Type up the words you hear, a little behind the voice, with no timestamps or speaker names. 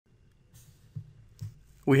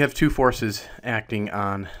We have two forces acting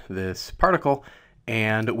on this particle,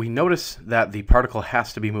 and we notice that the particle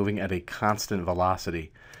has to be moving at a constant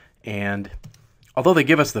velocity. And although they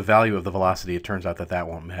give us the value of the velocity, it turns out that that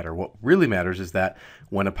won't matter. What really matters is that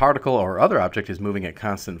when a particle or other object is moving at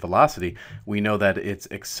constant velocity, we know that its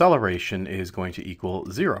acceleration is going to equal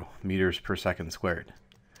 0 meters per second squared.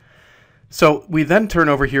 So we then turn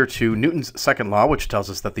over here to Newton's second law, which tells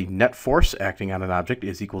us that the net force acting on an object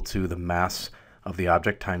is equal to the mass of the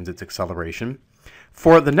object times its acceleration.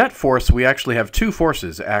 For the net force, we actually have two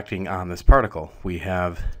forces acting on this particle. We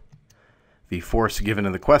have the force given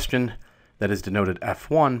in the question that is denoted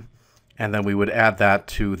F1, and then we would add that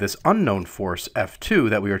to this unknown force F2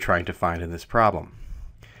 that we are trying to find in this problem.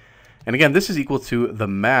 And again, this is equal to the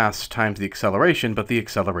mass times the acceleration, but the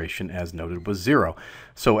acceleration, as noted, was 0.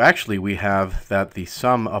 So actually we have that the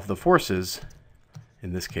sum of the forces,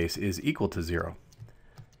 in this case, is equal to 0.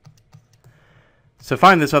 To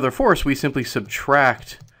find this other force, we simply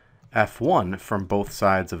subtract F1 from both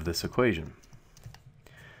sides of this equation.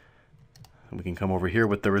 We can come over here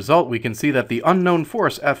with the result. We can see that the unknown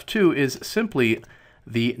force F2 is simply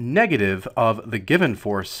the negative of the given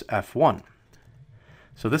force F1.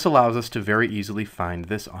 So this allows us to very easily find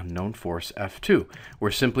this unknown force F2.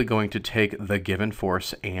 We're simply going to take the given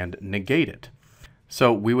force and negate it.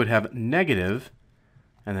 So we would have negative,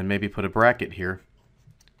 and then maybe put a bracket here,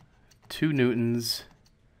 2 newtons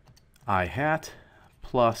I hat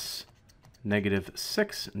plus negative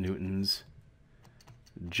 6 newtons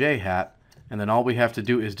J hat, and then all we have to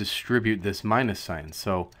do is distribute this minus sign.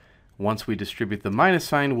 So once we distribute the minus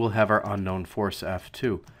sign, we'll have our unknown force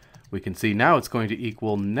F2. We can see now it's going to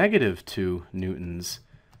equal negative 2 newtons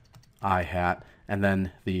I hat, and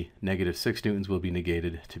then the negative 6 newtons will be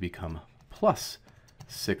negated to become plus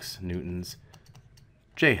 6 newtons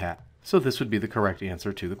J hat. So this would be the correct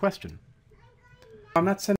answer to the question. I'm not sending